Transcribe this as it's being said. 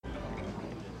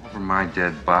Over my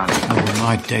dead body. Over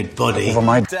my dead body. Over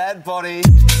my dead body.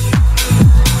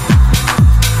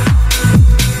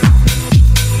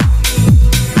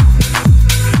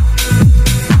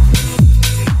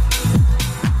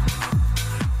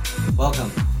 Welcome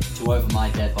to Over My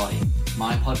Dead Body,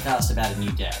 my podcast about a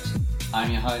new dad. I'm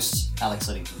your host, Alex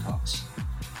Liddington Cox.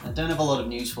 I don't have a lot of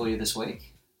news for you this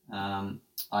week.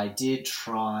 I did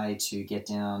try to get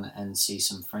down and see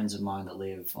some friends of mine that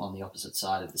live on the opposite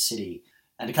side of the city.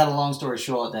 And to cut a long story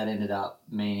short, that ended up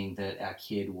meaning that our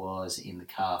kid was in the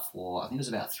car for, I think it was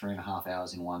about 3.5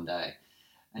 hours in one day.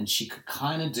 And she could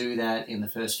kind of do that in the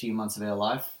first few months of our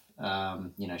life.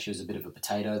 She was a bit of a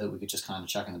potato that we could just kind of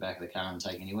chuck in the back of the car and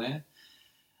take anywhere.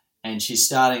 And she's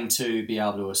starting to be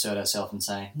able to assert herself and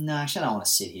say, no, actually I don't want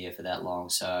to sit here for that long.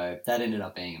 So that ended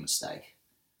up being a mistake.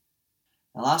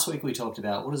 Now last week we talked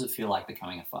about what does it feel like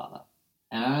becoming a father?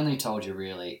 And I only told you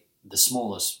really the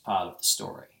smallest part of the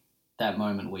story. That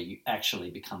moment where you actually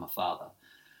become a father.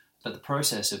 But the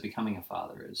process of becoming a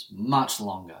father is much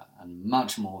longer and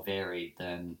much more varied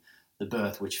than the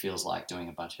birth, which feels like doing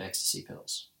a bunch of ecstasy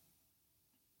pills.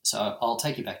 So I'll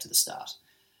take you back to the start.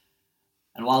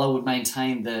 And while I would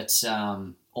maintain that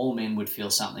all men would feel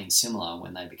something similar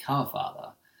when they become a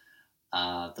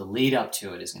father, the lead up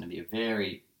to it is going to be a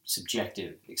very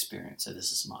subjective experience. So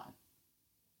this is mine.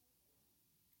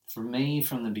 For me,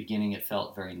 from the beginning, it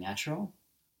felt very natural.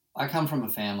 I come from a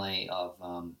family of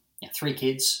 3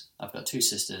 kids. I've got 2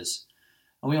 sisters,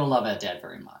 and we all love our dad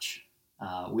very much.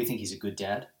 We think he's a good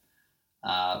dad.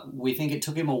 We think it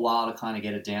took him a while to kind of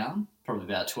get it down, probably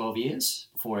about 12 years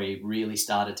before he really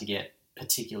started to get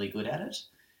particularly good at it.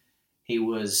 He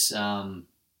was a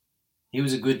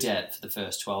good dad for the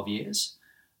first 12 years,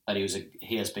 but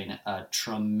he has been a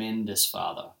tremendous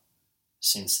father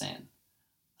since then,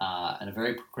 and a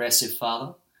very progressive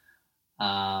father.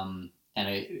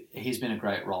 And he's been a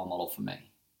great role model for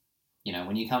me. You know,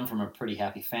 when you come from a pretty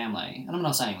happy family, and I'm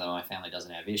not saying that my family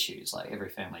doesn't have issues, like every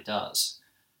family does,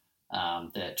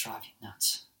 that drive you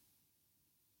nuts.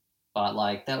 But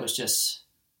like, that was just,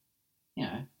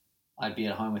 I'd be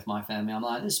at home with my family. I'm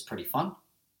like, this is pretty fun.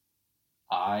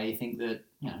 I think that,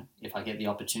 if I get the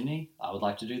opportunity, I would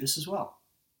like to do this as well.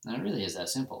 And it really is that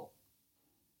simple.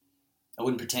 I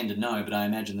wouldn't pretend to know, but I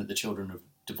imagine that the children of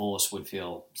divorce would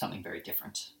feel something very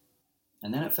different.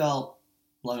 And then it felt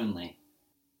lonely.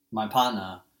 My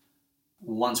partner,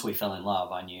 once we fell in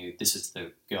love, I knew this is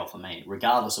the girl for me.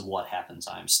 Regardless of what happens,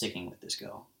 I am sticking with this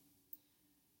girl.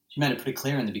 She made it pretty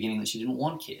clear in the beginning that she didn't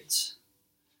want kids.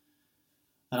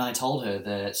 And I told her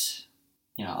that,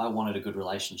 I wanted a good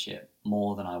relationship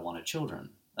more than I wanted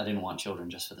children. I didn't want children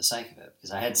just for the sake of it.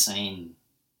 Because I had seen,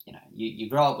 you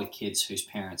grow up with kids whose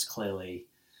parents clearly,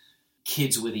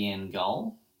 kids were the end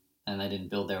goal, and they didn't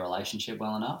build their relationship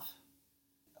well enough.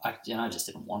 I just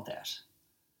didn't want that.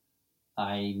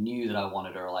 I knew that I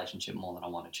wanted a relationship more than I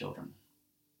wanted children.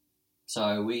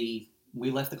 So we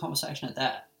left the conversation at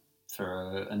that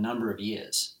for a number of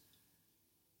years.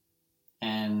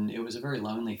 And it was a very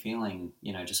lonely feeling,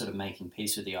 just sort of making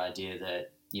peace with the idea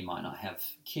that you might not have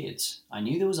kids. I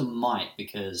knew there was a might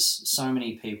because so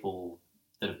many people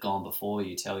that have gone before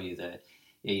you tell you that,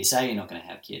 you say you're not going to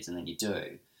have kids and then you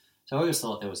do. So I always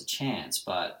thought there was a chance,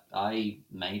 but I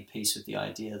made peace with the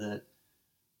idea that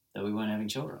we weren't having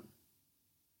children.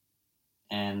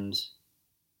 And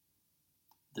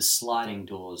the sliding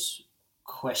doors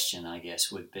question, I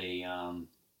guess, would be,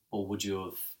 or would you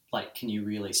have, can you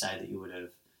really say that you would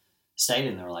have stayed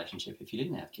in the relationship if you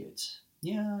didn't have kids?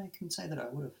 Yeah, I can say that I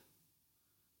would have.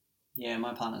 Yeah,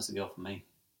 my partner's the girl for me.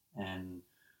 And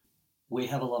we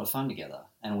have a lot of fun together,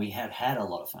 and we have had a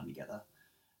lot of fun together.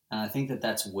 And I think that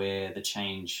that's where the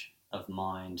change of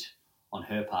mind on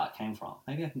her part came from.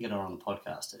 Maybe I can get her on the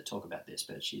podcast to talk about this,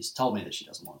 but she's told me that she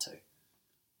doesn't want to.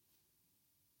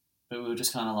 But we were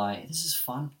just kind of like, this is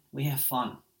fun. We have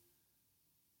fun.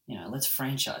 Let's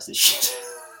franchise this shit.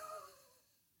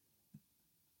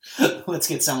 Let's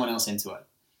get someone else into it.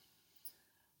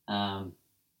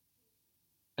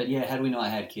 But yeah, had we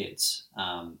not had kids,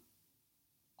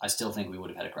 I still think we would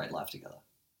have had a great life together.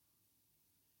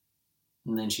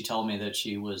 And then she told me that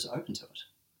she was open to it.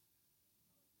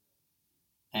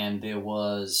 And there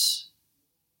was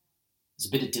a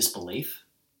bit of disbelief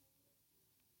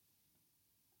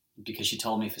because she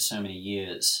told me for so many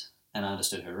years, and I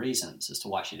understood her reasons as to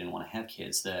why she didn't want to have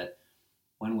kids, that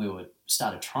when we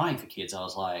started trying for kids, I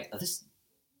was like, this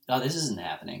isn't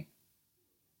happening.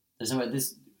 There's no way,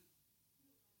 this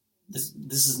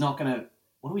is not going to,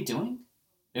 what are we doing?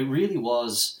 It really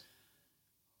was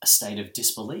a state of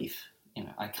disbelief.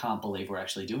 I can't believe we're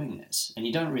actually doing this. And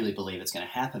you don't really believe it's going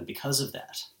to happen because of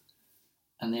that.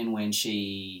 And then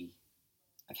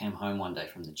I came home one day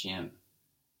from the gym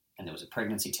and there was a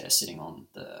pregnancy test sitting on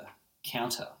the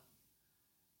counter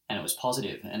and it was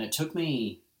positive. And it took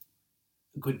me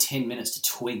a good 10 minutes to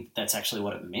twig that's actually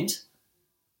what it meant.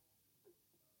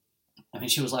 I mean,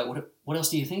 she was like, what else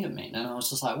do you think it meant? And I was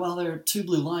just like, well, there are two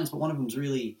blue lines, but one of them's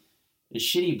really a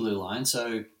shitty blue line,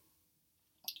 so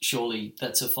surely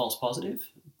that's a false positive?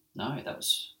 No,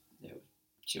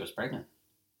 she was pregnant.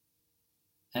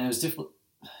 And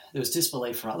there was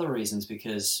disbelief for other reasons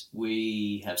because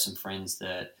we have some friends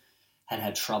that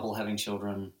had trouble having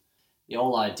children. The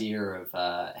whole idea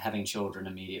of having children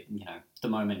the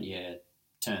moment you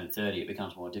turn 30, it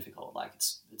becomes more difficult. Like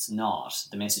it's not.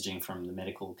 The messaging from the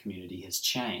medical community has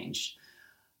changed.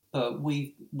 But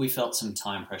we felt some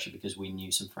time pressure because we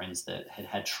knew some friends that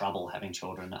had trouble having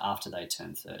children after they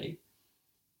turned 30.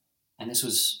 And this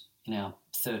was in our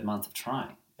third month of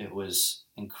trying. It was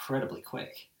incredibly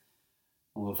quick.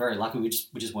 And we were very lucky. We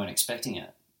just weren't expecting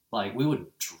it. Like, we were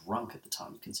drunk at the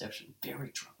time of conception,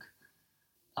 very drunk,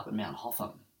 up at Mount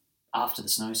Hotham after the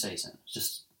snow season.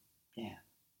 Just, yeah,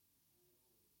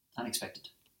 unexpected.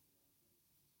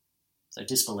 So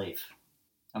disbelief.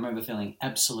 I remember feeling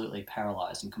absolutely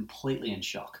paralysed and completely in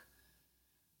shock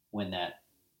when that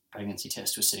pregnancy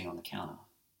test was sitting on the counter.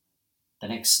 The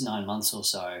next 9 months or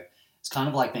so, it's kind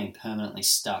of like being permanently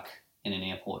stuck in an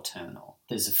airport terminal.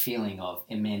 There's a feeling of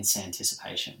immense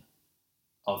anticipation,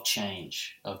 of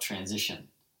change, of transition.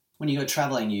 When you go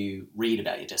travelling, you read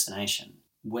about your destination.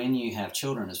 When you have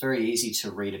children, it's very easy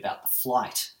to read about the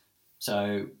flight.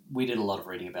 So we did a lot of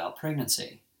reading about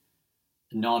pregnancy,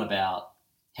 not about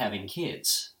having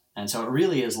kids. And so it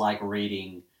really is like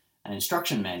reading an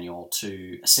instruction manual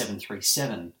to a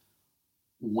 737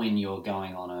 when you're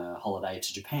going on a holiday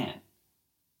to Japan.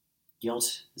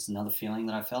 Guilt is another feeling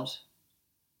that I felt.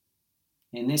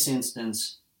 In this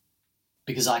instance,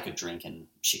 because I could drink and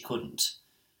she couldn't.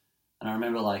 And I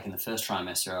remember, like, in the first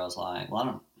trimester, I was like,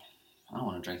 well, I don't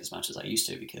want to drink as much as I used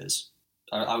to because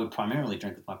I would primarily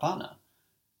drink with my partner.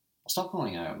 I'll stop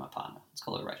calling her my partner. Let's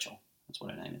call her Rachel. That's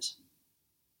what her name is.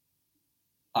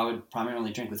 I would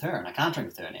primarily drink with her, and I can't drink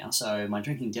with her now, so my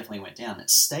drinking definitely went down. It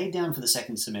stayed down for the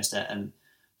second trimester, and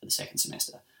the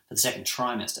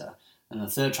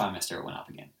third trimester it went up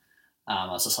again.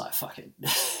 I was just like, fuck it.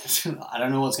 I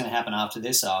don't know what's going to happen after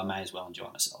this, so I may as well enjoy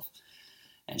myself.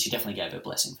 And she definitely gave her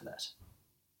blessing for that.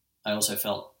 I also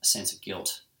felt a sense of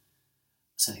guilt,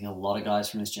 something a lot of guys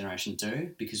from this generation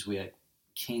do, because we are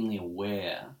keenly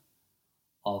aware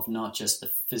of not just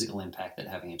the physical impact that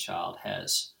having a child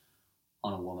has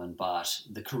on a woman, but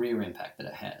the career impact that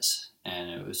it has. And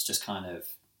it was just kind of,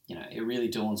 it really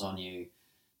dawns on you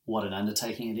what an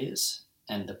undertaking it is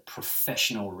and the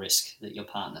professional risk that your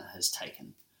partner has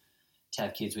taken to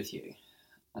have kids with you.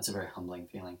 That's a very humbling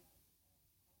feeling.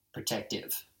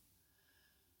 Protective.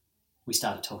 We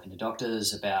started talking to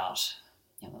doctors about,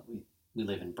 we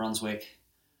live in Brunswick.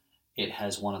 It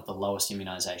has one of the lowest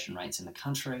immunisation rates in the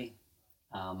country.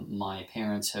 My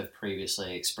parents have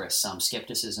previously expressed some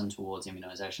scepticism towards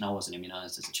immunisation. I wasn't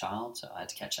immunised as a child, so I had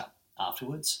to catch up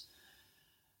afterwards.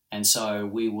 And so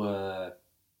we were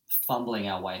fumbling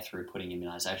our way through putting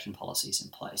immunisation policies in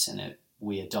place, and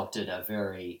we adopted a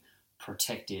very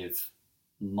protective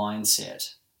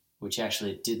mindset, which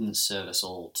actually didn't serve us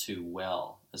all too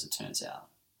well, as it turns out.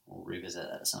 We'll revisit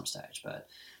that at some stage. But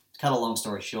to cut a long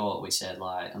story short, we said,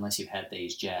 like, unless you've had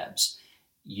these jabs,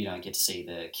 you don't get to see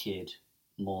the kid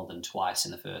more than twice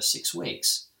in the first 6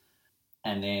 weeks.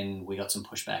 And then we got some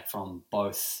pushback from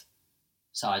both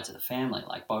sides of the family,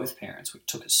 like both parents, which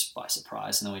took us by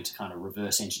surprise. And then we had to kind of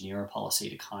reverse engineer a policy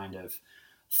to kind of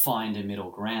find a middle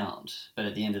ground. But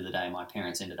at the end of the day, my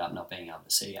parents ended up not being able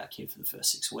to see our kid for the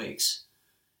first 6 weeks.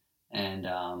 And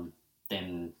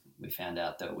then we found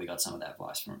out that we got some of that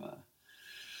advice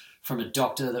from a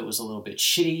doctor that was a little bit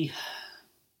shitty.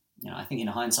 I think in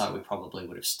hindsight, we probably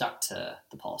would have stuck to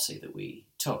the policy that we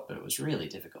took, but it was really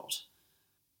difficult.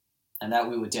 And that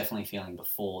we were definitely feeling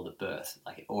before the birth,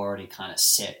 like it already kind of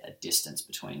set a distance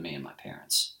between me and my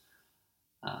parents,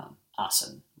 us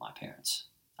and my parents,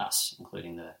 us,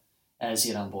 including the as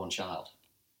yet unborn child.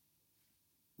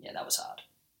 Yeah, that was hard.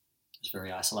 It was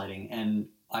very isolating. And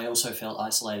I also felt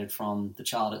isolated from the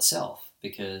child itself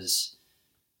because,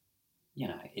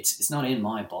 it's not in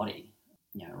my body.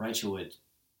 Rachel would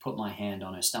put my hand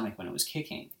on her stomach when it was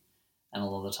kicking, and a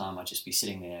lot of the time I'd just be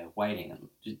sitting there waiting,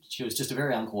 and she was just a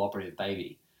very uncooperative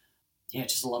baby. Yeah,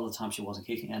 just a lot of the time she wasn't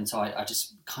kicking, and so I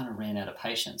just kind of ran out of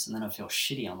patience, and then I feel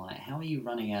shitty. I'm like, how are you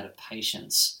running out of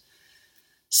patience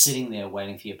sitting there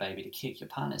waiting for your baby to kick? Your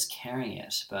partner's carrying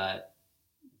it, but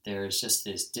there is just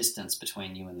this distance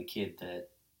between you and the kid that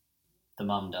the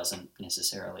mum doesn't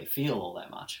necessarily feel all that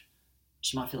much.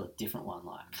 She might feel a different one,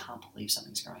 like, I can't believe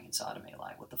something's growing inside of me.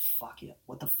 Like, what the fuck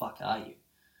are you?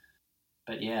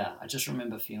 But yeah, I just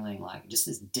remember feeling like just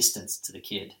this distance to the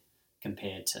kid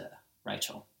compared to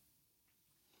Rachel.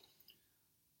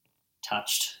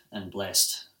 Touched and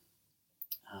blessed.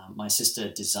 My sister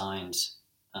designed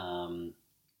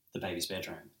the baby's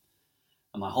bedroom.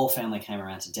 And my whole family came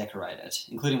around to decorate it,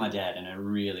 including my dad, and it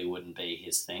really wouldn't be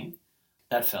his thing.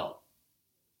 That felt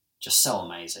just so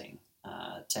amazing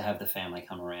to have the family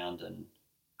come around and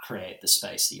create the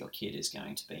space that your kid is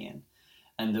going to be in.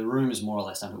 And the room is more or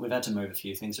less done. We've had to move a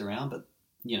few things around, but,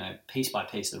 piece by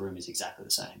piece, the room is exactly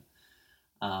the same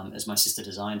as my sister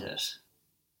designed it.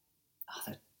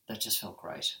 Oh, that just felt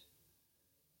great.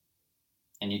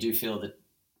 And you do feel that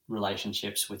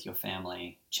relationships with your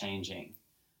family changing.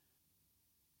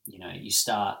 You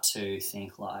start to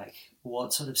think like,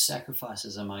 what sort of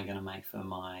sacrifices am I going to make for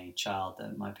my child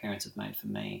that my parents have made for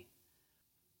me?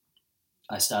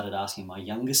 I started asking my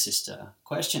younger sister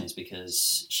questions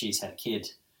because she's had a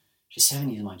kid. She's 7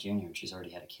 years my junior and she's already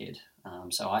had a kid.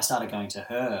 So I started going to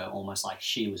her almost like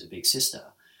she was a big sister,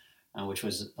 which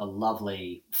was a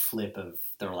lovely flip of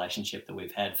the relationship that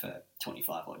we've had for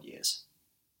 25 odd years.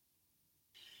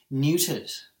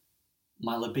 Neutered.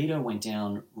 My libido went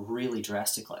down really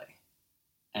drastically.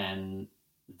 And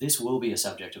this will be a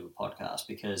subject of a podcast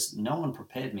because no one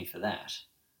prepared me for that.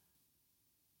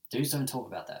 Dudes don't talk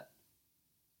about that.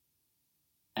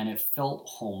 And it felt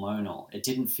hormonal. It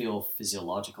didn't feel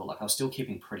physiological. Like I was still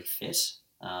keeping pretty fit.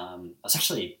 I was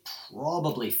actually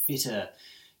probably fitter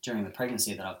during the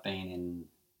pregnancy that I've been in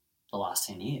the last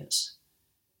 10 years.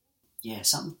 Yeah,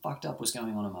 something fucked up was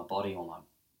going on in my body or my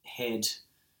head.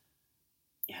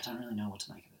 Yeah, I don't really know what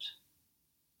to make of it.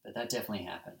 But that definitely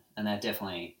happened. And that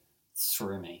definitely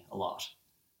threw me a lot.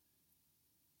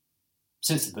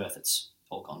 Since the birth, it's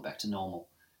all gone back to normal,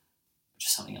 which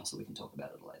is something else that we can talk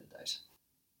about at a later date.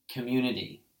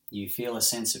 Community. You feel a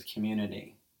sense of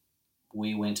community.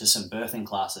 We went to some birthing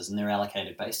classes and they're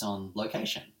allocated based on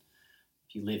location.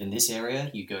 If you live in this area,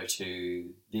 you go to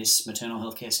this maternal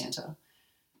health care centre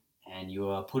and you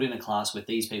are put in a class with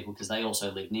these people because they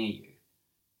also live near you.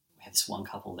 We had this one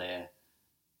couple there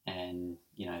and,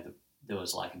 there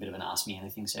was like a bit of an Ask Me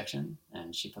Anything section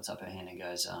and she puts up her hand and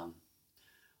goes,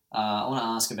 I want to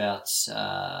ask about,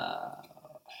 I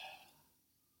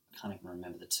can't even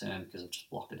remember the term because I've just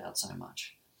blocked it out so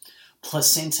much.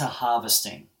 Placenta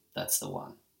harvesting, that's the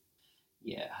one.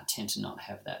 Yeah, I tend to not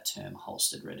have that term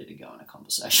holstered ready to go in a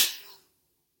conversation.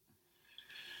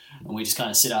 And we just kind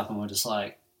of sit up and we're just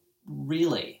like,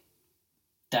 really?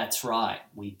 That's right,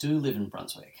 we do live in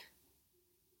Brunswick.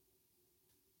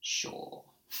 Sure.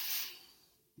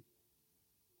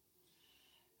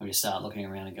 And we just start looking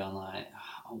around and going like,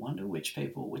 I wonder which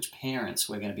parents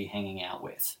we're going to be hanging out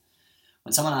with.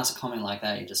 When someone asks a comment like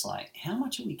that, you're just like, how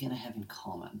much are we going to have in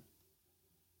common?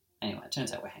 Anyway, it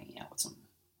turns out we're hanging out with some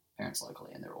parents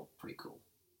locally and they're all pretty cool.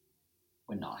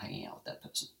 We're not hanging out with that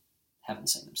person. Haven't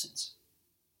seen them since.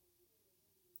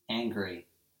 Angry.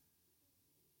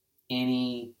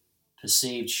 Any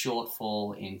perceived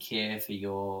shortfall in care for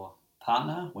your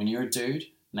partner, when you're a dude,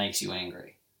 makes you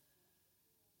angry.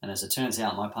 And as it turns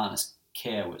out, my partner's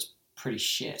care was pretty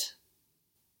shit.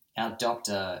 Our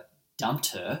doctor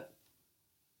dumped her.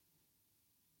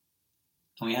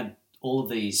 And we had all of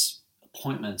these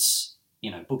appointments,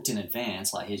 booked in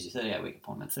advance, like here's your 38-week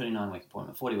appointment, 39-week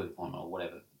appointment, 40-week appointment, or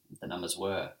whatever the numbers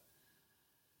were.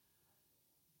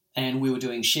 And we were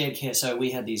doing shared care, so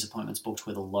we had these appointments booked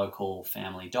with a local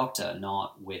family doctor,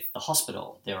 not with the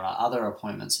hospital. There are other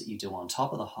appointments that you do on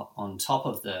top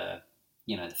of the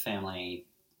the family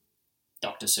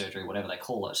doctor surgery, whatever they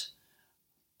call it.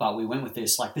 But we went with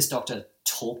this, like this doctor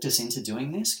talked us into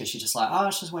doing this because she's just like,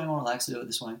 it's just way more relaxed to do it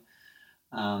this way.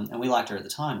 And we liked her at the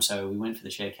time, so we went for the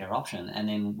shared care option. And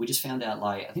then we just found out,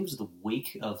 I think it was the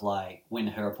week of when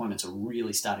her appointments are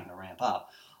really starting to ramp up.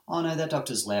 Oh no, that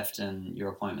doctor's left and your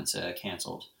appointments are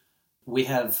cancelled. We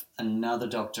have another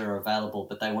doctor available,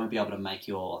 but they won't be able to make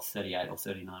your 38 or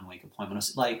 39 week appointment.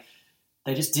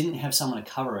 They just didn't have someone to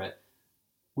cover it.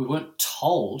 We weren't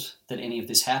told that any of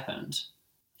this happened,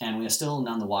 and we are still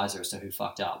none the wiser as to who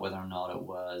fucked up, whether or not it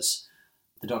was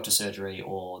the doctor surgery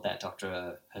or that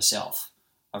doctor herself.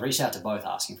 I've reached out to both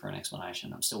asking for an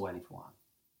explanation. I'm still waiting for one.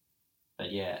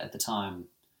 But yeah, at the time,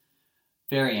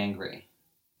 very angry.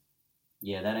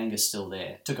 Yeah, that anger's still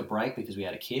there. Took a break because we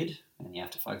had a kid, and you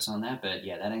have to focus on that, but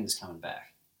yeah, that anger's coming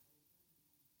back.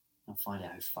 I'll find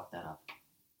out who fucked that up.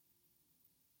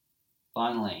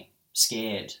 Finally,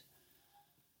 scared.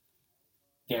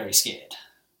 Very scared.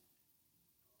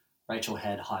 Rachel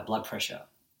had high blood pressure,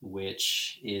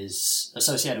 which is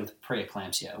associated with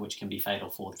preeclampsia, which can be fatal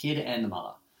for the kid and the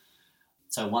mother.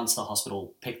 So once the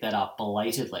hospital picked that up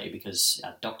belatedly, because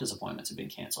our doctor's appointments have been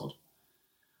cancelled,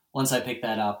 once they picked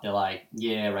that up, they're like,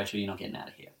 yeah, Rachel, you're not getting out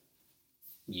of here.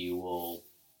 You will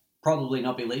probably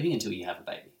not be leaving until you have a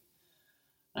baby.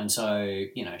 And so,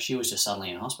 she was just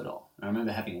suddenly in hospital. And I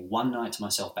remember having one night to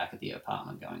myself back at the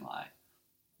apartment going like,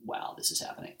 wow, this is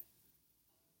happening.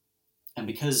 And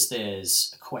because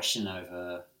there's a question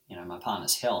over, my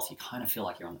partner's health, you kind of feel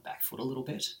like you're on the back foot a little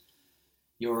bit.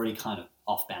 You're already kind of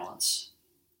off balance.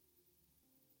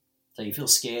 So you feel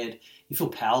scared, you feel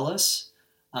powerless,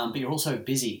 but you're also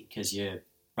busy because you're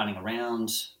running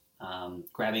around,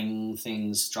 grabbing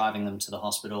things, driving them to the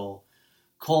hospital,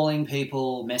 calling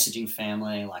people, messaging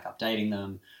family, like updating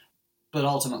them. But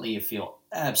ultimately you feel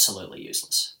absolutely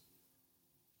useless.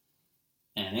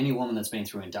 And any woman that's been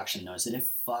through induction knows that it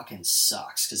fucking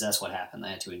sucks, because that's what happened. They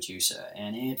had to induce her,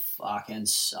 and it fucking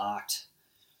sucked.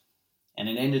 And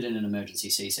it ended in an emergency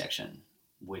C-section,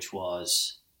 which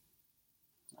was,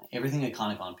 everything had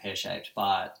kind of gone pear-shaped,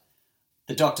 but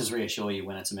the doctors reassure you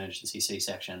when it's emergency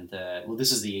C-section that, well,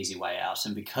 this is the easy way out.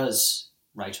 And because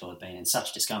Rachel had been in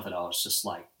such discomfort, I was just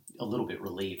like a little bit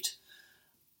relieved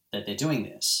that they're doing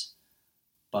this.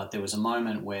 But there was a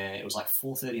moment where it was like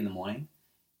 4:30 in the morning,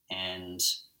 and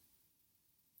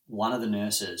one of the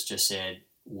nurses just said,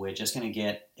 we're just going to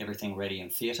get everything ready in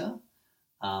theatre.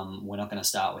 We're not going to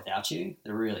start without you.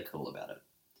 They're really cool about it.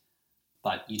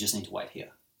 But you just need to wait here.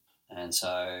 And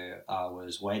so I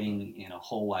was waiting in a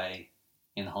hallway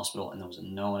in the hospital, and there was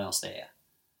no one else there.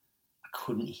 I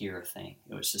couldn't hear a thing.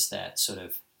 It was just that sort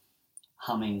of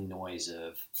humming noise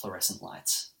of fluorescent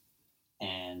lights.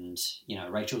 And,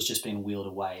 Rachel's just been wheeled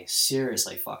away,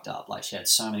 seriously fucked up. Like, she had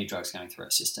so many drugs going through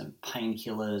her system,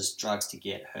 painkillers, drugs to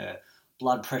get her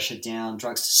blood pressure down,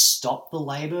 drugs to stop the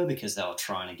labour because they were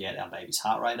trying to get our baby's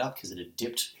heart rate up because it had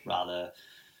dipped rather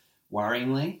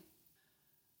worryingly.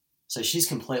 So she's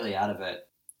completely out of it,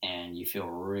 and you feel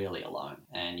really alone,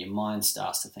 and your mind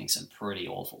starts to think some pretty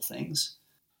awful things.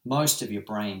 Most of your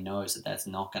brain knows that that's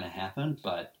not going to happen,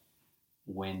 but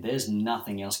when there's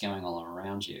nothing else going on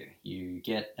around you, you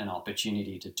get an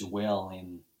opportunity to dwell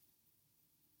in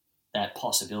that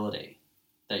possibility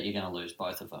that you're going to lose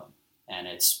both of them. And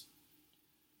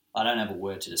I don't have a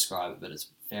word to describe it, but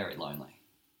it's very lonely.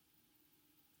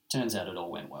 Turns out it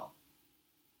all went well.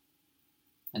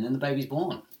 And then the baby's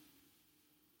born.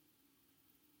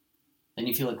 Then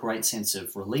you feel a great sense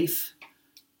of relief.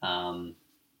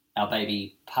 Our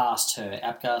baby passed her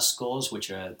APGAR scores, which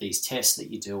are these tests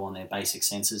that you do on their basic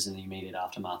senses in the immediate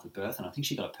aftermath of birth. And I think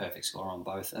she got a perfect score on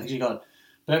both. I think she got a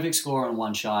perfect score and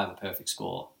one shy of a perfect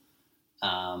score.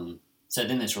 So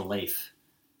then there's relief.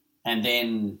 And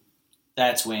then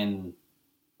that's when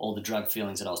all the drug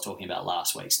feelings that I was talking about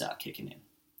last week start kicking in.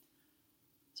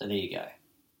 So there you go.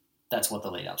 That's what the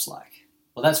lead-up's like.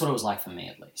 Well, that's what it was like for me,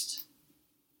 at least.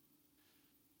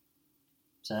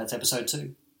 So that's episode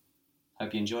 2.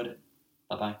 Hope you enjoyed it.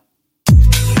 Bye-bye.